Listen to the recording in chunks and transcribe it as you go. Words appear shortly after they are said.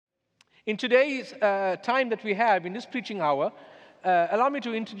In today's time that we have in this preaching hour, allow me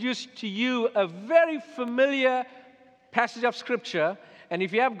to introduce to you a very familiar passage of Scripture. And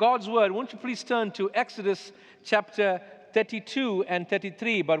if you have God's Word, won't you please turn to Exodus chapter 32 and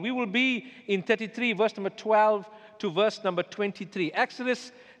 33. But we will be in 33, verse number 12 to verse number 23.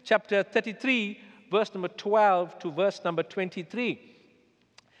 Exodus chapter 33, verse number 12 to verse number 23.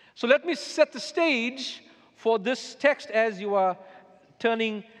 So let me set the stage for this text as you are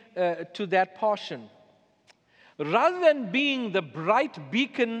turning to that portion. Rather than being the bright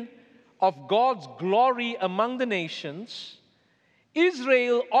beacon of God's glory among the nations,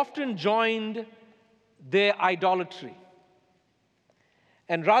 Israel often joined their idolatry.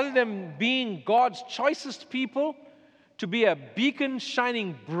 And rather than being God's choicest people to be a beacon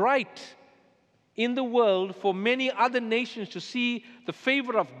shining bright in the world for many other nations to see the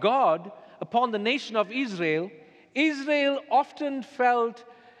favor of God upon the nation of Israel, Israel often felt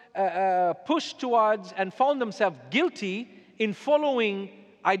pushed towards and found themselves guilty in following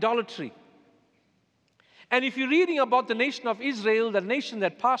idolatry. And if you're reading about the nation of Israel, the nation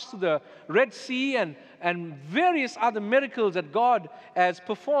that passed through the Red Sea and various other miracles that God has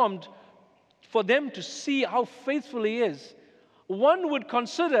performed for them to see how faithful He is, one would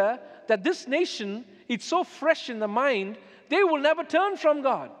consider that this nation is so fresh in the mind, they will never turn from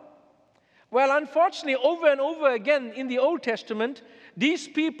God. Well, unfortunately, over and over again in the Old Testament, these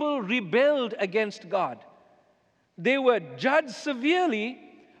people rebelled against God. They were judged severely,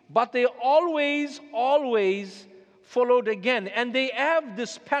 but they always followed again. And they have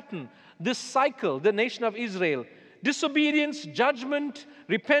this pattern, this cycle, the nation of Israel: disobedience, judgment,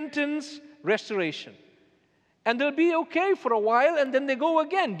 repentance, restoration. And they'll be okay for a while, and then they go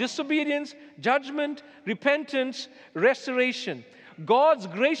again. Disobedience, judgment, repentance, restoration. God's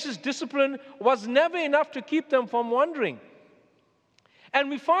gracious discipline was never enough to keep them from wandering. And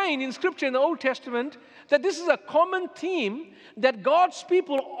we find in Scripture in the Old Testament that this is a common theme, that God's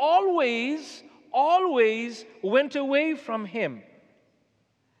people always went away from Him.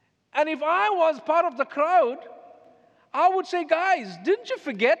 And if I was part of the crowd, I would say, guys, didn't you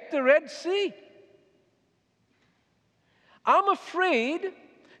forget the Red Sea? I'm afraid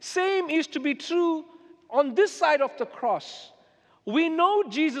same is to be true on this side of the cross. We know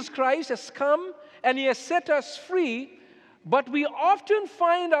Jesus Christ has come and He has set us free, but we often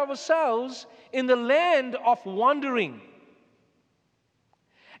find ourselves in the land of wandering.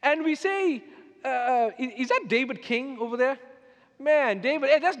 And we say, is that David King over there? Man, David,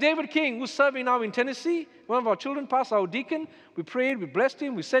 hey, that's David King who's serving now in Tennessee. One of our children passed, our deacon. We prayed, we blessed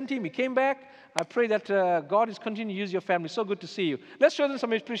him, we sent him, he came back. I pray that God is continuing to use your family. So good to see you. Let's show them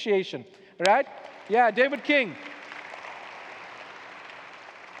some appreciation, right? Yeah, David King.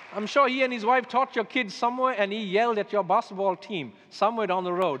 I'm sure he and his wife taught your kids somewhere, and he yelled at your basketball team somewhere down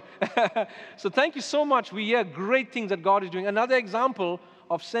the road. So thank you so much. We hear great things that God is doing. Another example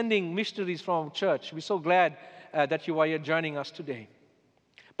of sending missionaries from our church. We're so glad that you are here joining us today.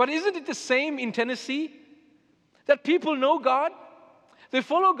 But isn't it the same in Tennessee? That people know God, they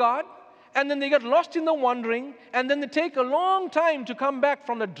follow God, and then they get lost in the wandering, and then they take a long time to come back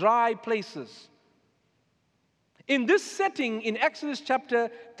from the dry places. In this setting, in Exodus chapter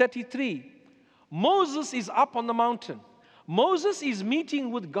 33, Moses is up on the mountain. Moses is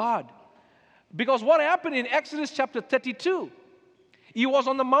meeting with God. Because what happened in Exodus chapter 32, he was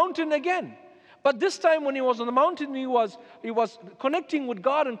on the mountain again. But this time when he was on the mountain, he was connecting with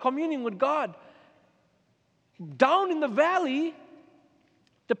God and communing with God. Down in the valley,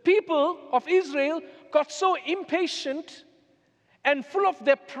 the people of Israel got so impatient and full of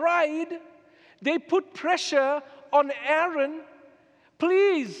their pride, they put pressure on Aaron.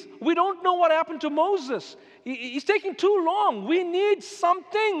 Please, we don't know what happened to Moses. He's taking too long. We need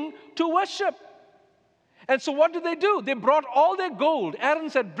something to worship. And so what did they do? They brought all their gold. Aaron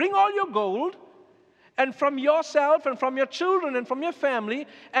said, bring all your gold, and from yourself and from your children and from your family,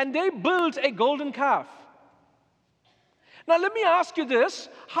 and they built a golden calf. Now let me ask you this.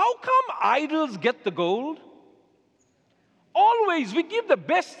 How come idols get the gold? Always we give the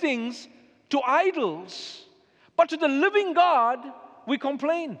best things to idols, but to the living God, we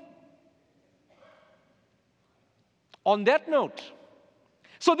complain. On that note,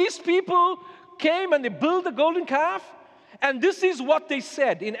 so these people came and they built the golden calf, and this is what they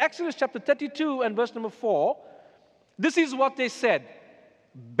said. In Exodus chapter 32 and verse number 4, this is what they said.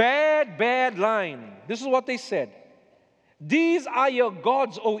 Bad line. This is what they said. These are your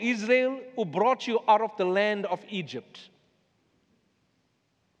gods, O Israel, who brought you out of the land of Egypt.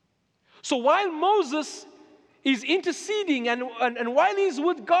 So while Moses is interceding and while he's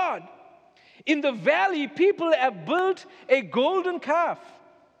with God, in the valley, people have built a golden calf.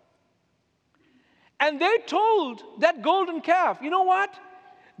 And they told that golden calf, you know what?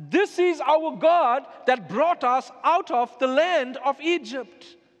 This is our God that brought us out of the land of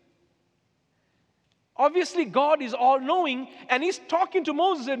Egypt. Obviously, God is all-knowing, and he's talking to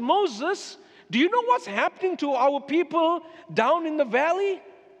Moses and Moses, do you know what's happening to our people down in the valley?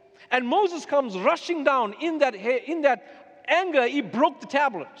 And Moses comes rushing down in that anger. He broke the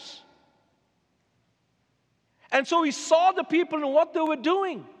tablets. And so he saw the people and what they were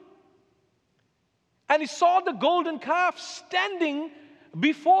doing. And he saw the golden calf standing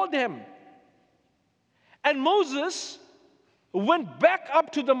before them. And Moses went back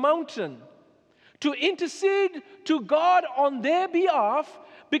up to the mountain to intercede to God on their behalf,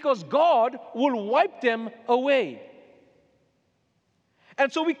 because God will wipe them away.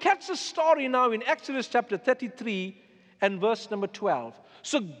 And so we catch the story now in Exodus chapter 33 and verse number 12.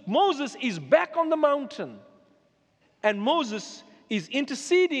 So Moses is back on the mountain, and Moses is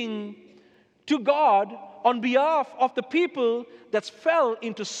interceding to God on behalf of the people that fell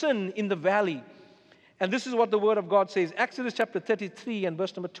into sin in the valley. And this is what the word of God says, Exodus chapter 33 and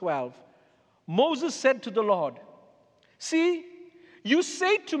verse number 12. Moses said to the Lord, see, you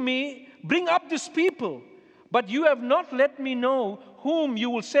say to me, bring up this people, but you have not let me know whom you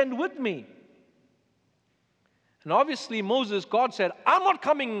will send with me. And obviously God said, I'm not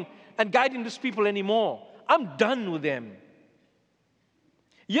coming and guiding these people anymore. I'm done with them.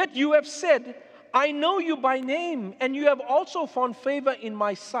 Yet you have said, I know you by name, and you have also found favor in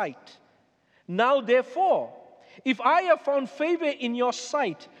my sight. Now therefore, if I have found favor in your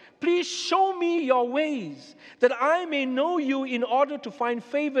sight, please show me your ways, that I may know you in order to find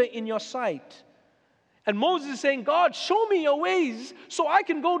favor in your sight. And Moses is saying, God, show me your ways so I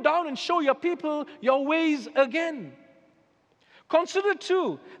can go down and show your people your ways again. Consider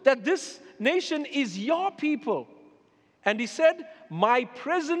too that this nation is your people. And he said, my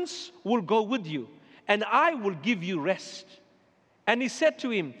presence will go with you, and I will give you rest. And he said to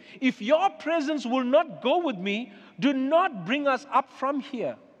him, if your presence will not go with me, do not bring us up from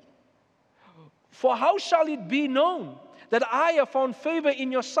here. For how shall it be known that I have found favor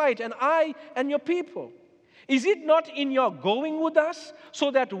in your sight, and I and your people? Is it not in your going with us,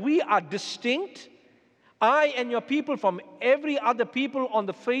 so that we are distinct, I and your people, from every other people on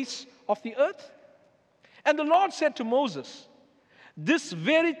the face of the earth? And the Lord said to Moses, this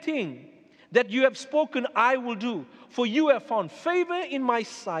very thing that you have spoken I will do, for you have found favor in my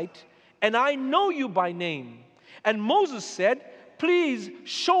sight, and I know you by name. And Moses said, please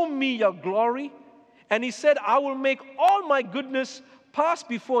show me your glory. And he said, I will make all my goodness pass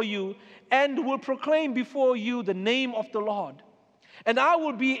before you, and will proclaim before you the name of the Lord. And I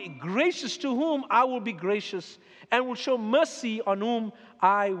will be gracious to whom I will be gracious, and will show mercy on whom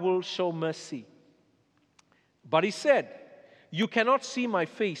I will show mercy. But he said, you cannot see my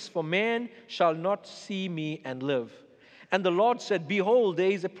face, for man shall not see me and live. And the Lord said, behold,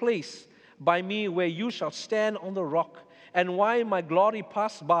 there is a place by me where you shall stand on the rock. And while my glory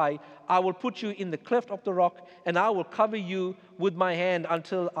pass by, I will put you in the cleft of the rock, and I will cover you with my hand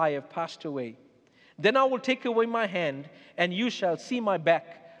until I have passed away. Then I will take away my hand, and you shall see my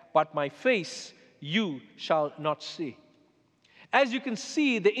back, but my face you shall not see. As you can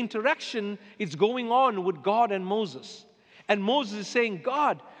see, the interaction is going on with God and Moses. And Moses is saying,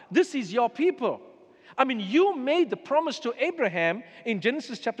 God, this is your people. I mean, you made the promise to Abraham in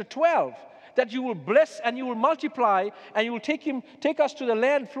Genesis chapter 12 that you will bless and you will multiply and you will take us to the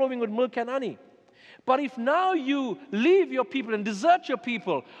land flowing with milk and honey. But if now you leave your people and desert your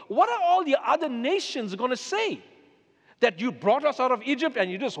people, what are all the other nations going to say? That you brought us out of Egypt and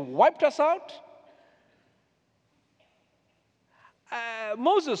you just wiped us out?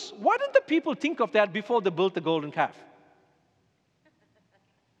 Moses, why didn't the people think of that before they built the golden calf?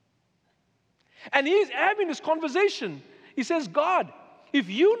 And he's having this conversation. He says, God, if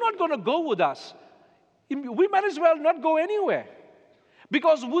you're not going to go with us, we might as well not go anywhere.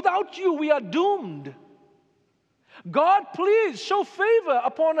 Because without you, we are doomed. God, please show favor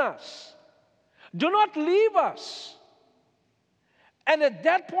upon us. Do not leave us. And at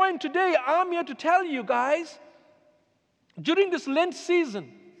that point today, I'm here to tell you guys, during this Lent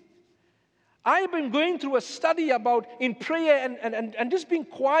season, I've been going through a study about in prayer and just being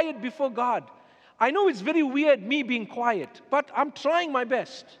quiet before God. I know it's very weird, me being quiet, but I'm trying my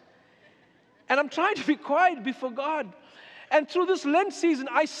best. And I'm trying to be quiet before God. And through this Lent season,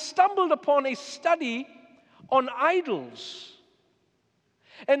 I stumbled upon a study on idols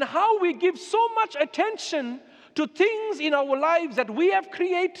and how we give so much attention to things in our lives that we have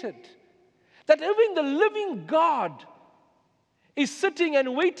created, that even the living God is sitting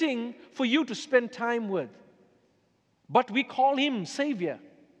and waiting for you to spend time with. But we call him Savior.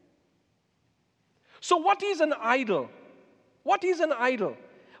 So what is an idol? What is an idol?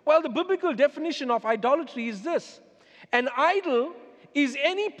 Well, the biblical definition of idolatry is this. An idol is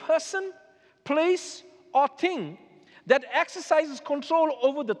any person, place, or thing that exercises control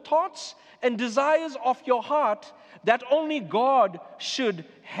over the thoughts and desires of your heart that only God should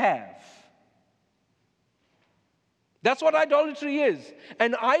have. That's what idolatry is.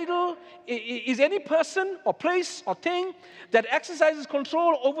 An idol is any person or place or thing that exercises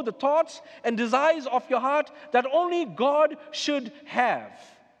control over the thoughts and desires of your heart that only God should have.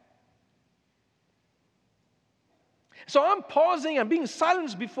 So I'm pausing and being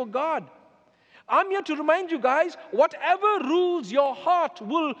silenced before God. I'm here to remind you guys, whatever rules your heart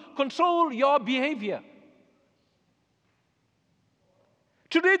will control your behavior.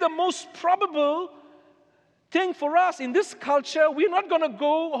 Today, the most probable thing for us in this culture, we're not going to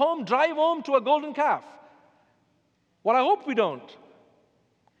go home, drive home to a golden calf. Well, I hope we don't.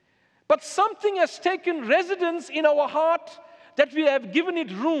 But something has taken residence in our heart that we have given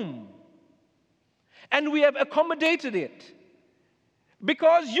it room. And we have accommodated it.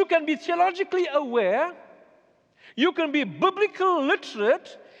 Because you can be theologically aware, you can be biblical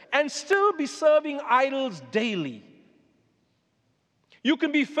literate, and still be serving idols daily. You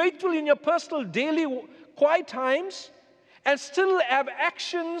can be faithful in your personal daily quiet times and still have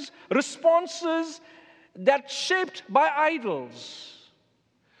actions, responses that shaped by idols.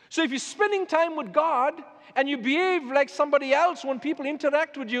 So if you're spending time with God and you behave like somebody else when people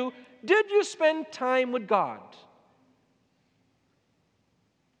interact with you, did you spend time with God?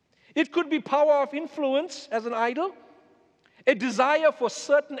 It could be power of influence as an idol. A desire for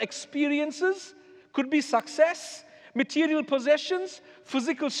certain experiences could be success, material possessions,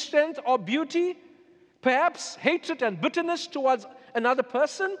 physical strength or beauty, perhaps hatred and bitterness towards another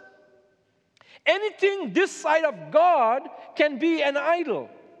person. Anything this side of God can be an idol.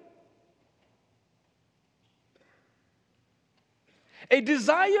 A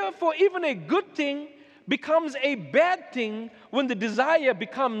desire for even a good thing becomes a bad thing when the desire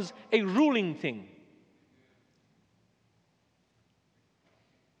becomes a ruling thing.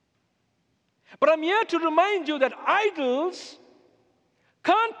 But I'm here to remind you that idols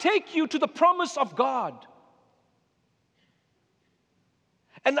can't take you to the promise of God.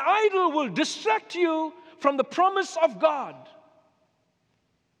 An idol will distract you from the promise of God.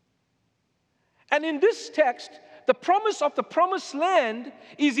 And in this text, the promise of the promised land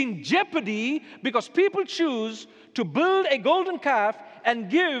is in jeopardy because people choose to build a golden calf and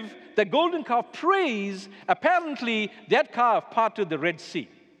give the golden calf praise. Apparently, that calf parted the Red Sea.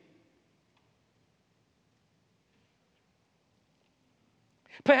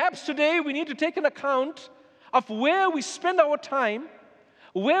 Perhaps today we need to take an account of where we spend our time,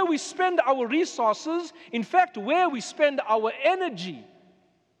 where we spend our resources, in fact, where we spend our energy.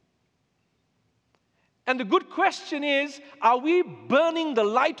 And the good question is, are we burning the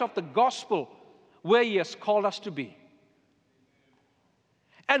light of the gospel where He has called us to be?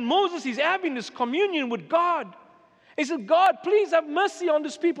 And Moses is having this communion with God. He said, God, please have mercy on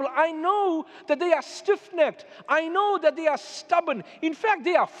these people. I know that they are stiff-necked. I know that they are stubborn. In fact,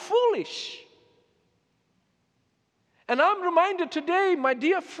 they are foolish. And I'm reminded today, my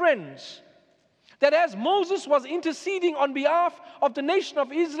dear friends, that as Moses was interceding on behalf of the nation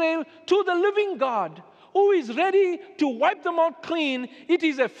of Israel to the living God, who is ready to wipe them out clean, it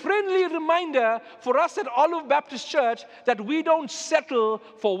is a friendly reminder for us at Olive Baptist Church that we don't settle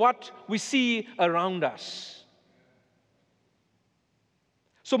for what we see around us.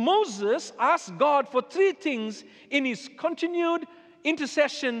 So Moses asked God for three things in his continued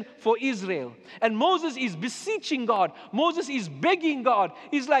intercession for Israel. And Moses is beseeching God. Moses is begging God.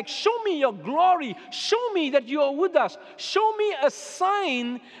 He's like, show me your glory. Show me that you are with us. Show me a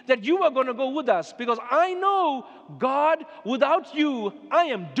sign that you are going to go with us. Because I know, God, without you, I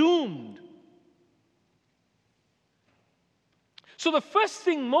am doomed. So the first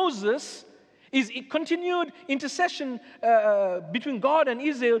thing Moses is a continued intercession between God and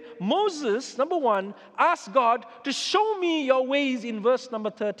Israel. Moses, number one, asked God to show me your ways in verse number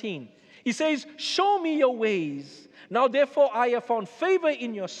 13. He says, show me your ways. Now therefore I have found favor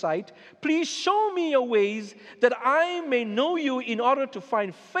in your sight. Please show me your ways that I may know you in order to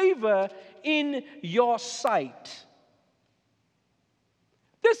find favor in your sight.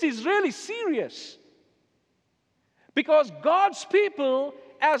 This is really serious. Because God's people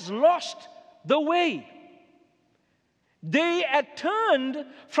has lost the way. They had turned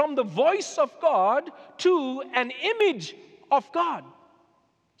from the voice of God to an image of God,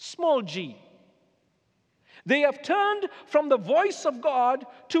 small g. They have turned from the voice of God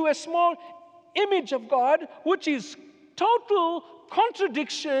to a small image of God, which is total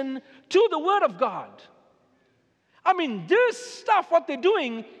contradiction to the Word of God. I mean, this stuff, what they're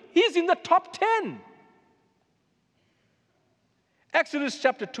doing, is in the top 10. Exodus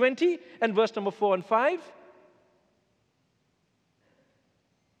chapter 20 and verse number 4 and 5.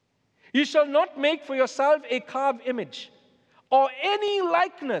 You shall not make for yourself a carved image or any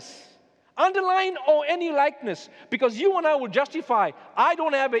likeness. Underline or any likeness, because you and I will justify, I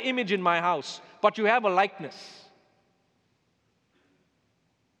don't have an image in my house, but you have a likeness.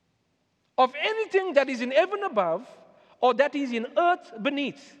 Of anything that is in heaven above, or that is in earth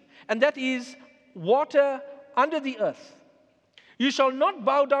beneath, and that is water under the earth. You shall not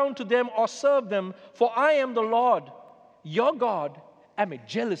bow down to them or serve them, for I am the Lord, your God, am a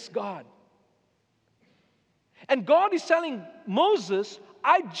jealous God. And God is telling Moses,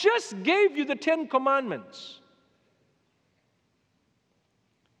 I just gave you the 10 commandments.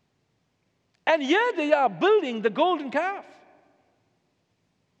 And here they are building the golden calf.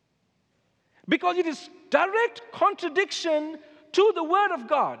 Because it is direct contradiction to the Word of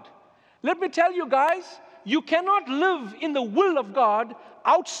God. Let me tell you guys, you cannot live in the will of God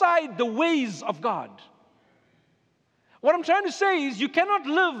outside the ways of God. What I'm trying to say is you cannot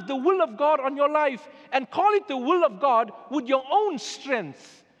live the will of God on your life and call it the will of God with your own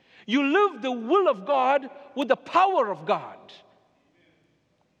strength. You live the will of God with the power of God.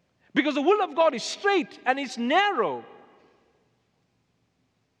 Because the will of God is straight and it's narrow.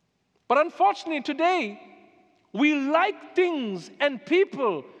 But unfortunately today, we like things and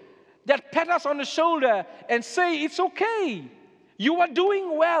people that pat us on the shoulder and say, it's okay, you are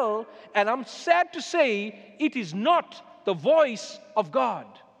doing well. And I'm sad to say, it is not the voice of God.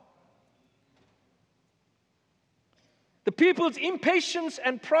 The people's impatience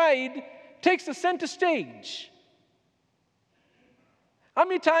and pride takes the center stage. How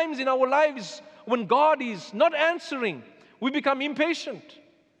many times in our lives when God is not answering, we become impatient?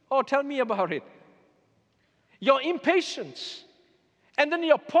 Oh, tell me about it. Your impatience, and then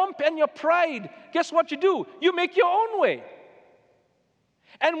your pomp and your pride, guess what you do? You make your own way.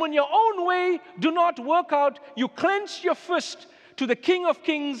 And when your own way do not work out, you clench your fist to the King of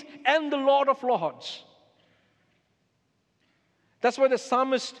Kings and the Lord of Lords. That's why the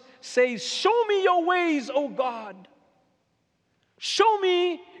psalmist says, show me your ways, O God. Show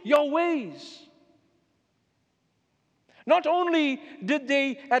me your ways. Not only did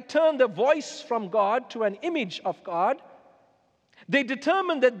they turn the voice from God to an image of God, they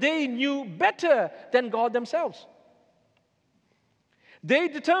determined that they knew better than God themselves. They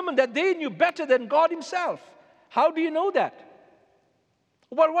determined that they knew better than God Himself. How do you know that?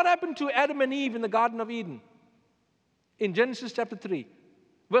 Well, what happened to Adam and Eve in the Garden of Eden? In Genesis chapter 3,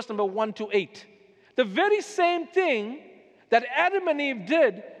 verse number 1 to 8. The very same thing that Adam and Eve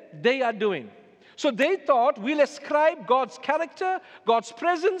did, they are doing. So they thought, we'll ascribe God's character, God's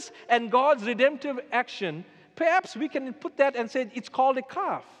presence, and God's redemptive action. Perhaps we can put that and say it's called a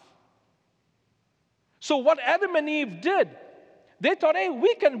calf. So what Adam and Eve did, they thought, hey,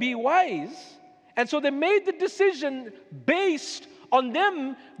 we can be wise. And so they made the decision based on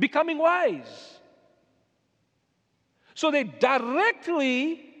them becoming wise. So they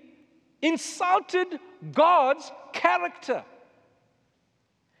directly insulted God's character.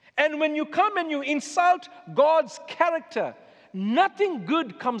 And when you come and you insult God's character, nothing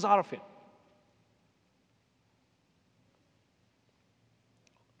good comes out of it.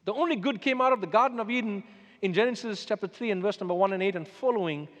 The only good came out of the Garden of Eden in Genesis chapter 3 and verse number 1 and 8 and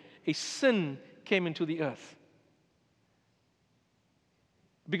following. A sin came into the earth.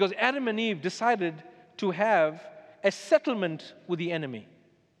 Because Adam and Eve decided to have a settlement with the enemy.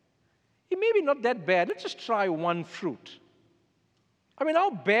 It may be not that bad. Let's just try one fruit. I mean, how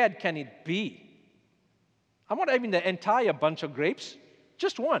bad can it be? I'm not having the entire bunch of grapes,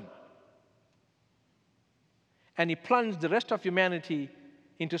 just one. And he plunged the rest of humanity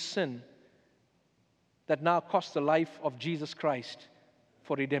into sin that now cost the life of Jesus Christ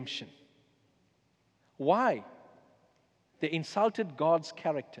for redemption. Why? They insulted God's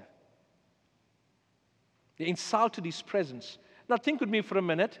character. They insulted His presence. Now think with me for a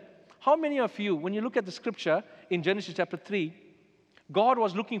minute. How many of you, when you look at the scripture in Genesis chapter 3, God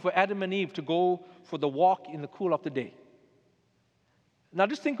was looking for Adam and Eve to go for the walk in the cool of the day. Now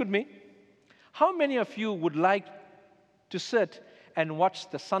just think with me. How many of you would like to sit and watch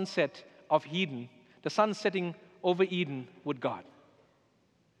the sunset of Eden, the sun setting over Eden with God?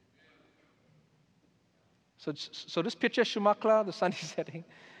 So just picture Shumakla, the sun is setting,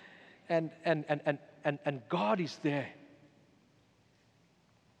 and God is there.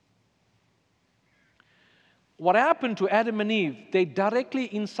 What happened to Adam and Eve? They directly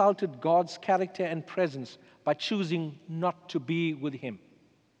insulted God's character and presence by choosing not to be with Him,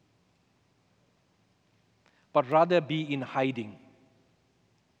 but rather be in hiding.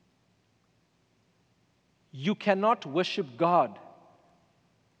 You cannot worship God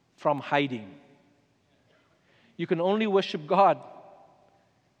from hiding. You can only worship God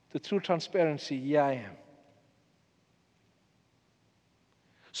through transparency. Yeah, I am.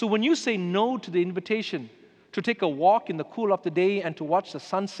 So when you say no to the invitation to take a walk in the cool of the day and to watch the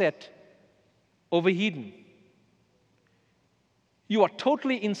sunset over Eden, you are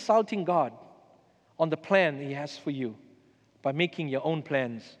totally insulting God on the plan He has for you by making your own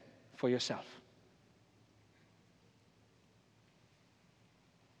plans for yourself.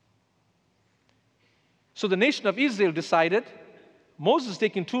 So the nation of Israel decided, Moses is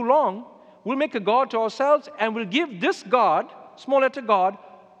taking too long, we'll make a God to ourselves and we'll give this God, small letter God,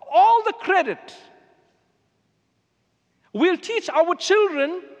 all the credit. We'll teach our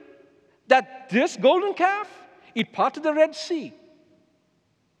children that this golden calf, it parted the Red Sea.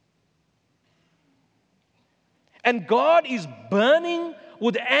 And God is burning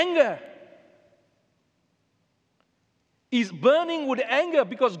with anger. He's burning with anger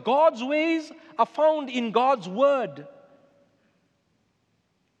because God's ways are found in God's word.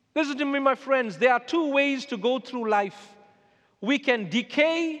 Listen to me, my friends. There are two ways to go through life. We can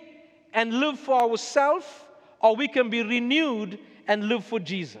decay and live for ourselves, or we can be renewed and live for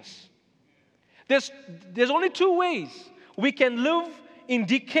Jesus. There's only two ways. We can live in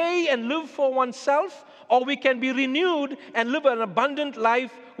decay and live for oneself, or we can be renewed and live an abundant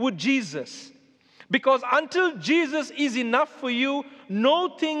life with Jesus. Because until Jesus is enough for you,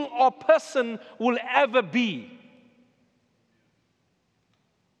 no thing or person will ever be.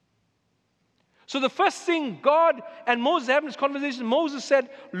 So the first thing God and Moses having this conversation, Moses said,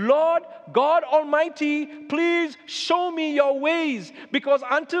 Lord, God Almighty, please show me your ways. Because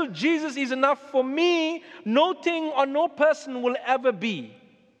until Jesus is enough for me, no thing or no person will ever be.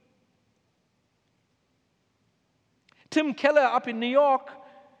 Tim Keller up in New York,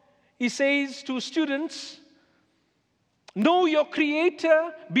 he says to students, know your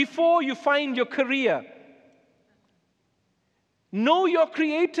Creator before you find your career. Know your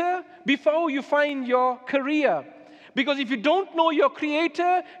Creator before you find your career. Because if you don't know your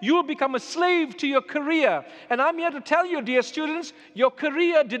Creator, you will become a slave to your career. And I'm here to tell you, dear students, your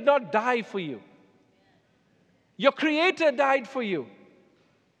career did not die for you. Your Creator died for you.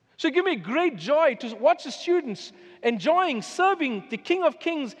 So it gives me great joy to watch the students enjoying serving the King of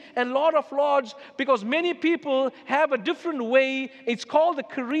Kings and Lord of Lords, because many people have a different way. It's called a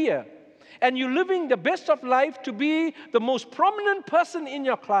career. And you're living the best of life to be the most prominent person in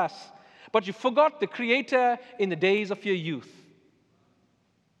your class, but you forgot the Creator in the days of your youth.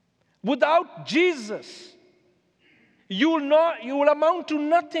 Without Jesus, you will amount to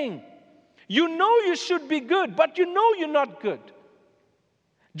nothing. You know you should be good, but you know you're not good.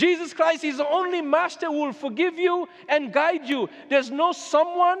 Jesus Christ is the only master who will forgive you and guide you. There's no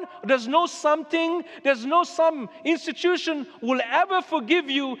someone, there's no something, there's no some institution who will ever forgive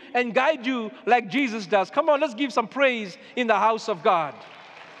you and guide you like Jesus does. Come on, let's give some praise in the house of God.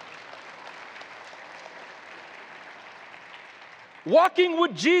 Walking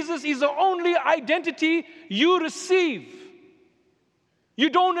with Jesus is the only identity you receive. You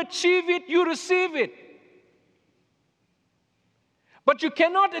don't achieve it, you receive it. But you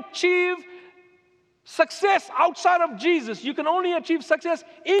cannot achieve success outside of Jesus. You can only achieve success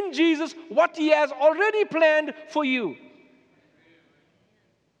in Jesus, what He has already planned for you.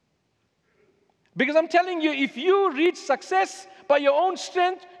 Because I'm telling you, if you reach success by your own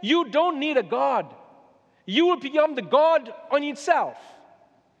strength, you don't need a God. You will become the God on itself.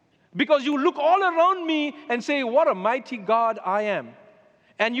 Because you look all around me and say, what a mighty God I am.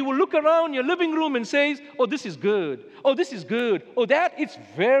 And you will look around your living room and say, oh, this is good. Oh, this is good. Oh, that is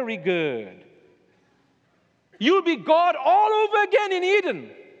very good. You'll be God all over again in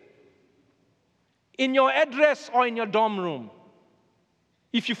Eden. In your address or in your dorm room.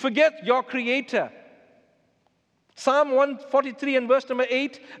 If you forget your Creator. Psalm 143 and verse number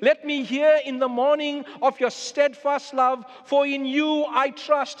 8, let me hear in the morning of your steadfast love, for in you I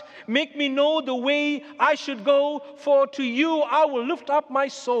trust. Make me know the way I should go, for to you I will lift up my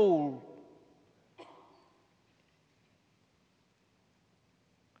soul.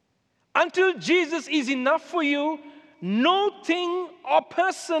 Until Jesus is enough for you, no thing or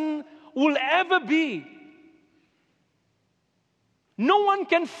person will ever be. No one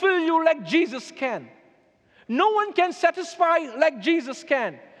can fill you like Jesus can. No one can satisfy like Jesus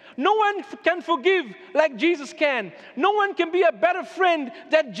can. No one can forgive like Jesus can. No one can be a better friend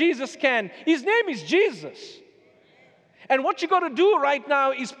than Jesus can. His name is Jesus. And what you got to do right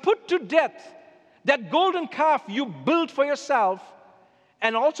now is put to death that golden calf you built for yourself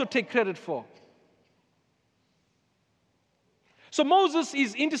and also take credit for. So Moses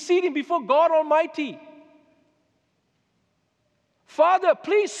is interceding before God Almighty. Father,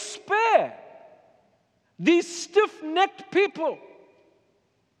 please spare these stiff-necked people,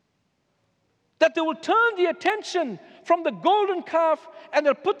 that they will turn the attention from the golden calf and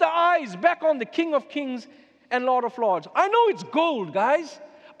they'll put their eyes back on the King of Kings and Lord of Lords. I know it's gold, guys,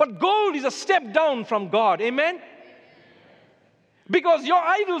 but gold is a step down from God. Amen? Because your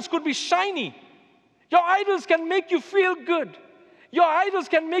idols could be shiny. Your idols can make you feel good. Your idols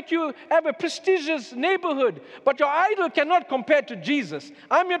can make you have a prestigious neighborhood, but your idol cannot compare to Jesus.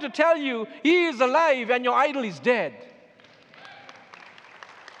 I'm here to tell you, He is alive and your idol is dead.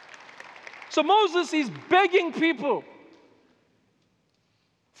 So Moses is begging people,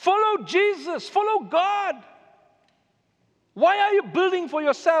 follow Jesus, follow God. Why are you building for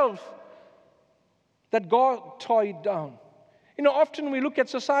yourself that God tore it down? You know, often we look at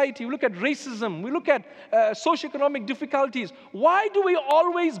society, we look at racism, we look at socioeconomic difficulties. Why do we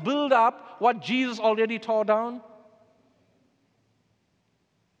always build up what Jesus already tore down?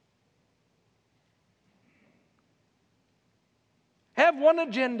 Have one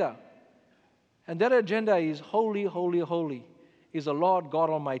agenda, and that agenda is holy, holy, holy is the Lord God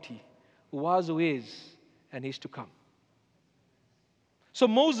Almighty, who was, who is, and is to come. So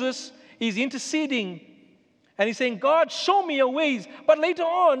Moses is interceding and he's saying, God, show me your ways. But later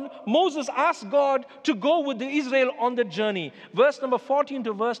on, Moses asked God to go with the Israel on the journey. Verse number 14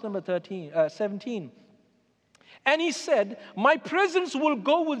 to verse number 17. And he said, my presence will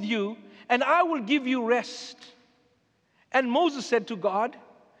go with you, and I will give you rest. And Moses said to God,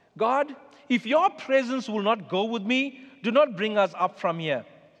 God, if your presence will not go with me, do not bring us up from here.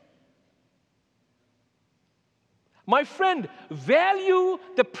 My friend, value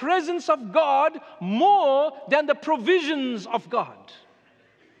the presence of God more than the provisions of God.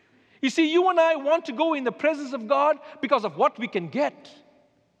 You see, you and I want to go in the presence of God because of what we can get.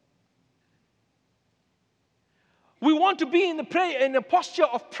 We want to be in a posture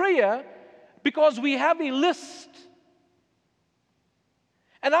of prayer because we have a list.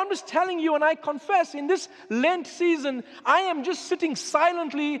 And I'm just telling you, and I confess, in this Lent season, I am just sitting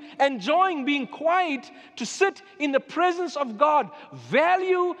silently, enjoying being quiet to sit in the presence of God.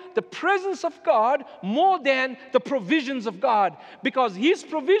 Value the presence of God more than the provisions of God. Because His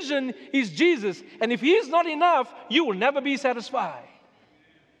provision is Jesus. And if He is not enough, you will never be satisfied.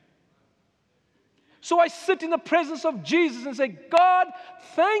 So I sit in the presence of Jesus and say, God,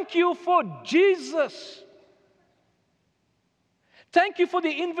 thank you for Jesus. Thank you for the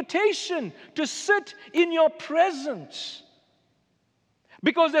invitation to sit in your presence.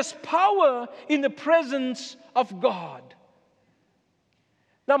 Because there's power in the presence of God.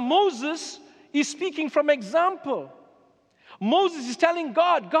 Now Moses is speaking from example. Moses is telling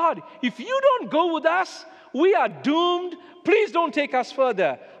God, God, if you don't go with us, we are doomed. Please don't take us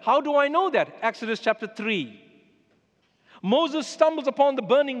further. How do I know that? Exodus chapter 3. Moses stumbles upon the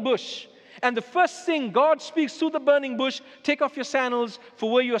burning bush. And the first thing God speaks to the burning bush, take off your sandals,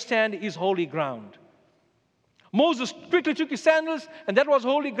 for where you stand is holy ground. Moses quickly took his sandals, and that was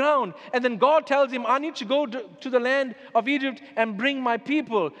holy ground. And then God tells him, I need to go to the land of Egypt and bring my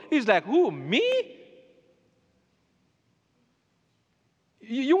people. He's like, who, me?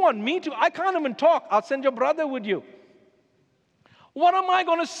 You want me to? I can't even talk. I'll send your brother with you. What am I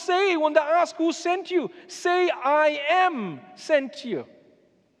going to say when they ask who sent you? Say, I am sent you.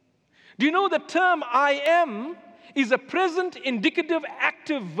 Do you know the term I am is a present indicative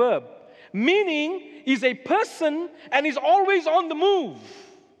active verb, meaning is a person and is always on the move.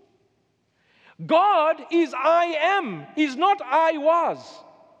 God is I am, is not I was.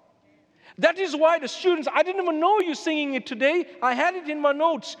 That is why the students, I didn't even know you singing it today. I had it in my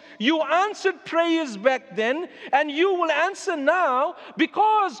notes. You answered prayers back then, and you will answer now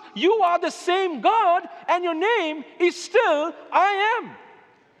because you are the same God and your name is still I am.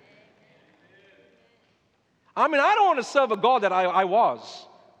 I mean, I don't want to serve a God that I was.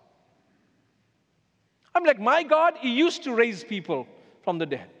 I'm like, my God, He used to raise people from the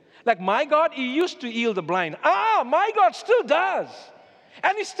dead. Like, my God, He used to heal the blind. My God still does.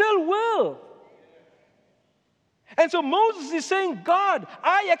 And He still will. And so Moses is saying, God,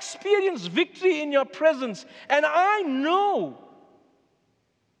 I experience victory in your presence. And I know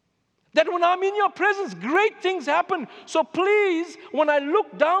that when I'm in your presence, great things happen. So please, when I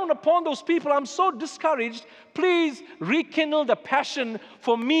look down upon those people, I'm so discouraged. Please rekindle the passion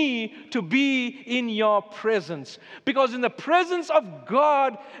for me to be in your presence. Because in the presence of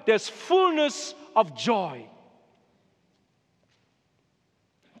God, there's fullness of joy.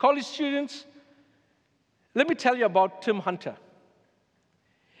 college students, let me tell you about Tim Hunter.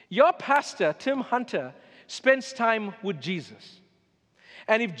 Your pastor, Tim Hunter, spends time with Jesus.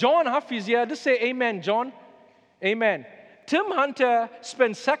 And if John Huff is here, just say amen, John. Amen. Tim Hunter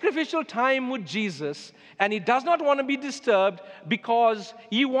spends sacrificial time with Jesus, and he does not want to be disturbed because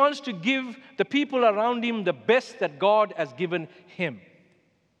he wants to give the people around him the best that God has given him.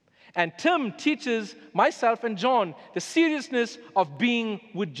 And Tim teaches myself and John the seriousness of being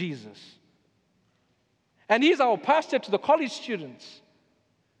with Jesus. And he's our pastor to the college students.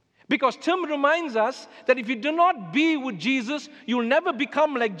 Because Tim reminds us that if you do not be with Jesus, you'll never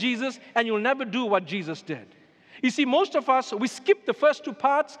become like Jesus, and you'll never do what Jesus did. You see, most of us, we skip the first two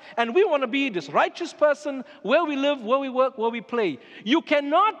parts, and we want to be this righteous person where we live, where we work, where we play. You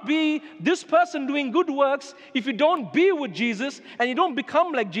cannot be this person doing good works if you don't be with Jesus and you don't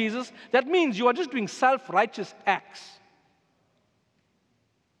become like Jesus. That means you are just doing self-righteous acts.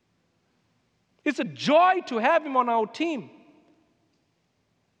 It's a joy to have him on our team.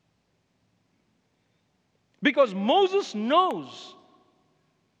 Because Moses knows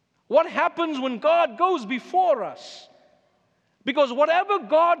what happens when God goes before us. Because whatever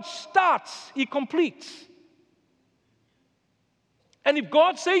God starts, he completes. And if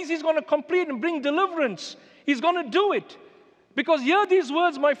God says he's going to complete and bring deliverance, he's going to do it. Because hear these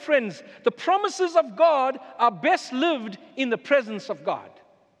words, my friends. The promises of God are best lived in the presence of God.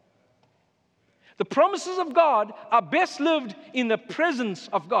 The promises of God are best lived in the presence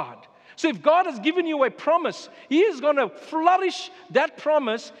of God. So if God has given you a promise, he is going to flourish that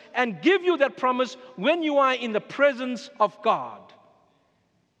promise and give you that promise when you are in the presence of God.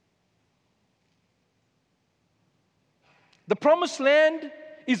 The promised land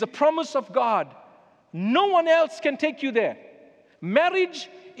is a promise of God. No one else can take you there. Marriage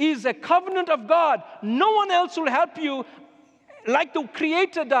is a covenant of God. No one else will help you like the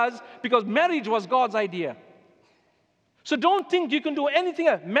Creator does, because marriage was God's idea. So don't think you can do anything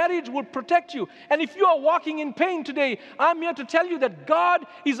else. Marriage will protect you. And if you are walking in pain today, I'm here to tell you that God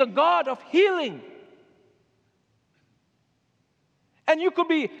is a God of healing. And you could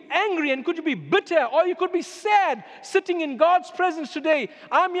be angry, and could you be bitter, or you could be sad sitting in God's presence today.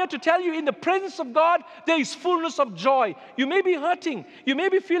 I'm here to tell you, in the presence of God, there is fullness of joy. You may be hurting. You may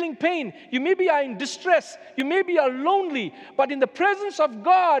be feeling pain. You may be in distress. You may be lonely. But in the presence of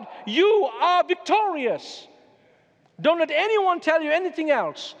God, you are victorious. Don't let anyone tell you anything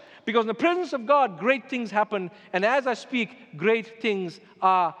else. Because in the presence of God, great things happen. And as I speak, great things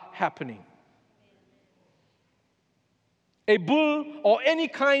are happening. A bull or any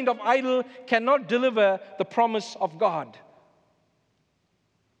kind of idol cannot deliver the promise of God.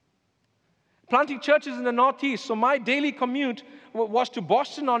 Planting churches in the Northeast, so my daily commute was to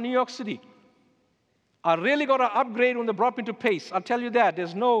Boston or New York City. I really got to upgrade when they brought me to Pace. I'll tell you that.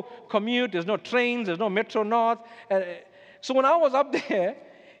 There's no commute, there's no trains, there's no Metro North. So when I was up there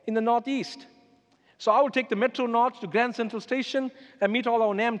in the Northeast, so I would take the Metro North to Grand Central Station and meet all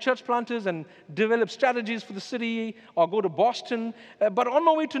our NAM church planters and develop strategies for the city, or go to Boston. But on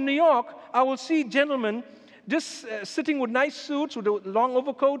my way to New York, I will see gentlemen just sitting with nice suits, with long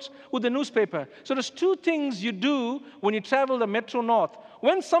overcoats, with the newspaper. So there's two things you do when you travel the Metro North.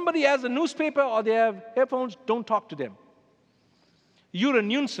 When somebody has a newspaper or they have earphones, don't talk to them. You're a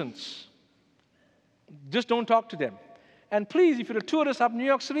nuisance. Just don't talk to them. And please, if you're a tourist up New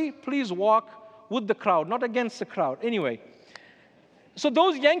York City, please walk with the crowd, not against the crowd. Anyway, so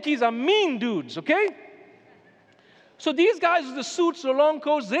those Yankees are mean dudes, okay? So these guys with the suits, the long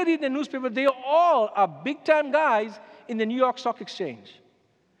coats, they read the newspaper. They all are big-time guys in the New York Stock Exchange.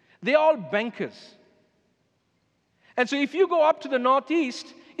 They're all bankers. And so if you go up to the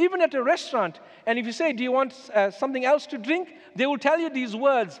Northeast, even at a restaurant, and if you say, do you want something else to drink? They will tell you these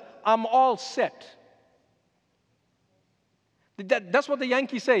words, I'm all set. That's what the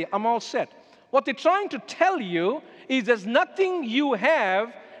Yankees say, I'm all set. What they're trying to tell you is there's nothing you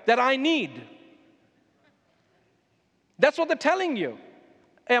have that I need. That's what they're telling you.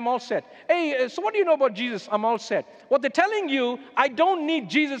 Hey, I'm all set. Hey, so what do you know about Jesus? I'm all set. What they're telling you, I don't need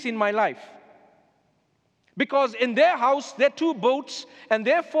Jesus in my life. Because in their house, their 2 boats, and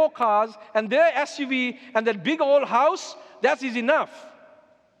their 4 cars, and their SUV, and that big old house, that is enough.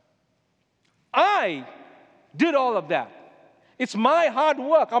 I did all of that. It's my hard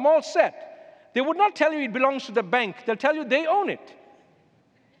work. I'm all set. They would not tell you it belongs to the bank. They'll tell you they own it.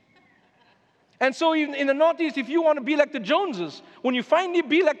 And so in the Northeast, if you want to be like the Joneses, when you finally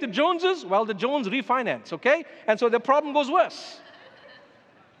be like the Joneses, well, the Jones refinance, okay? And so the problem goes worse.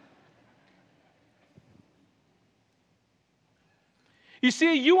 You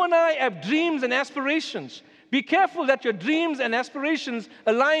see, you and I have dreams and aspirations. Be careful that your dreams and aspirations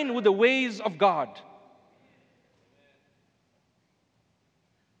align with the ways of God.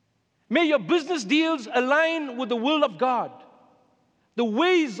 May your business deals align with the will of God, the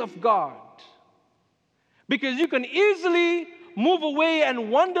ways of God. Because you can easily move away and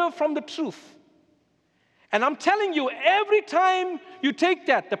wander from the truth. And I'm telling you, every time you take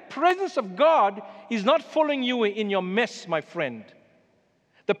that, the presence of God is not following you in your mess, my friend.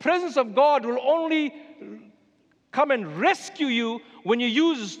 The presence of God will only come and rescue you when you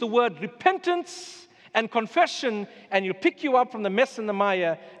use the word repentance and confession, and He'll pick you up from the mess and the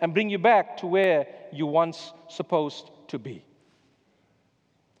mire and bring you back to where you once supposed to be.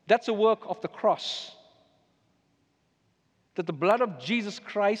 That's a work of the cross. That the blood of Jesus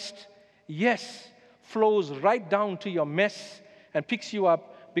Christ, yes, flows right down to your mess and picks you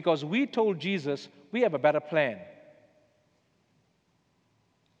up because we told Jesus we have a better plan.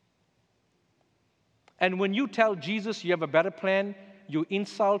 And when you tell Jesus you have a better plan, you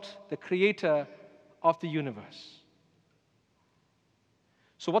insult the creator of the universe.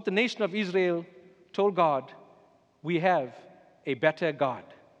 So what the nation of Israel told God, we have a better God,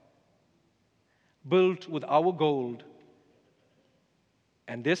 built with our gold,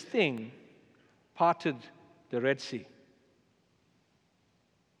 and this thing parted the Red Sea.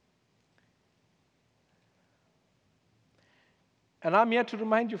 And I'm here to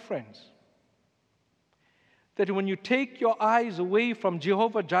remind you, friends, that when you take your eyes away from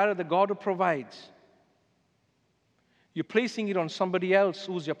Jehovah Jireh, the God who provides, you're placing it on somebody else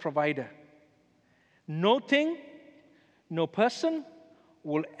who's your provider. No thing, no person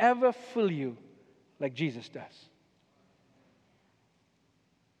will ever fill you like Jesus does.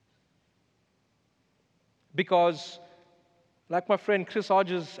 Because, like my friend Chris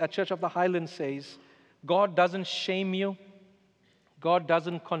Hodges at Church of the Highlands says, God doesn't shame you. God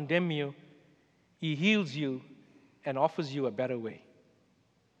doesn't condemn you. He heals you and offers you a better way.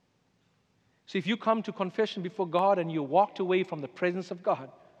 So if you come to confession before God and you walked away from the presence of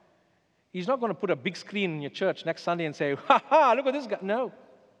God, He's not going to put a big screen in your church next Sunday and say, ha ha, look at this guy. No.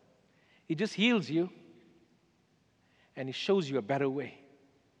 He just heals you and He shows you a better way.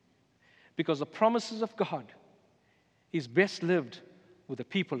 Because the promises of God is best lived with the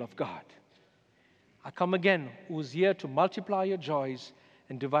people of God. I come again, who's here to multiply your joys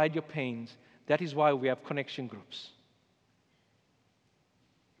and divide your pains. That is why we have connection groups.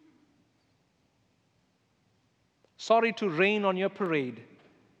 Sorry to rain on your parade.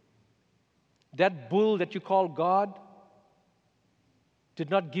 That bull that you call God did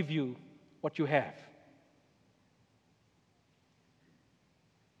not give you what you have.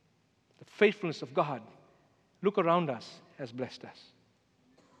 The faithfulness of God, look around us, has blessed us.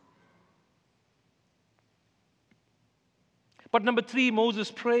 But number 3,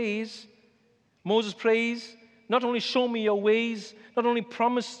 Moses prays, not only show me your ways, not only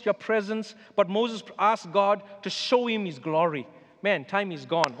promise your presence, but Moses asked God to show him His glory. Man, time is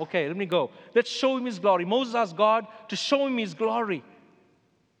gone. Okay, let me go. Let's show him His glory. Moses asked God to show him His glory.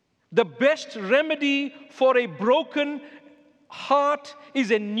 The best remedy for a broken heart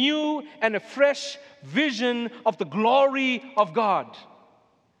is a new and a fresh vision of the glory of God.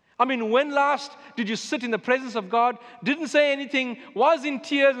 I mean, when last did you sit in the presence of God, didn't say anything, was in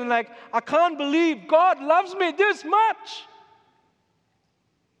tears and like, I can't believe God loves me this much?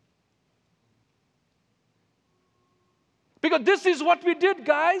 Because this is what we did,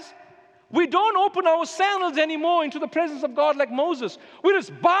 guys. We don't open our sandals anymore into the presence of God like Moses. We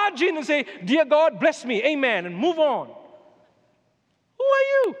just barge in and say, dear God, bless me, amen, and move on. Who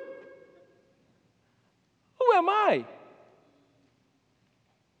are you? Who am I?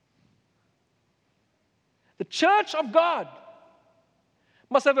 The church of God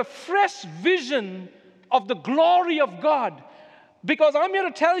must have a fresh vision of the glory of God. Because I'm here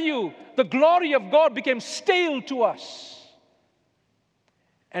to tell you, the glory of God became stale to us.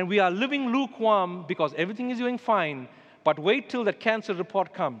 And we are living lukewarm because everything is doing fine. But wait till that cancer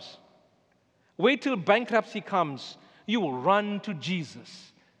report comes. Wait till bankruptcy comes. You will run to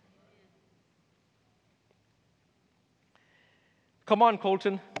Jesus. Come on,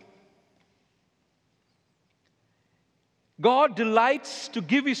 Colton. God delights to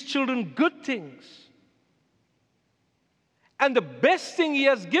give His children good things. And the best thing He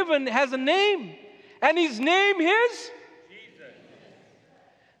has given has a name. And His name is Jesus.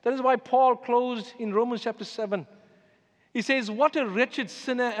 That is why Paul closed in Romans chapter 7. He says, what a wretched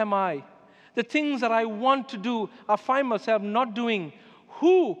sinner am I. The things that I want to do, I find myself not doing.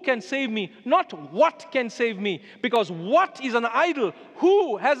 Who can save me? Not what can save me. Because what is an idol?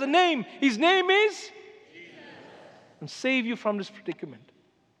 Who has a name? His name is? And save you from this predicament.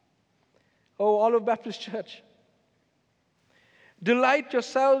 Oh, Olive Baptist Church, delight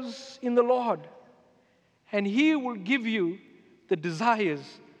yourselves in the Lord, and He will give you the desires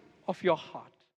of your heart.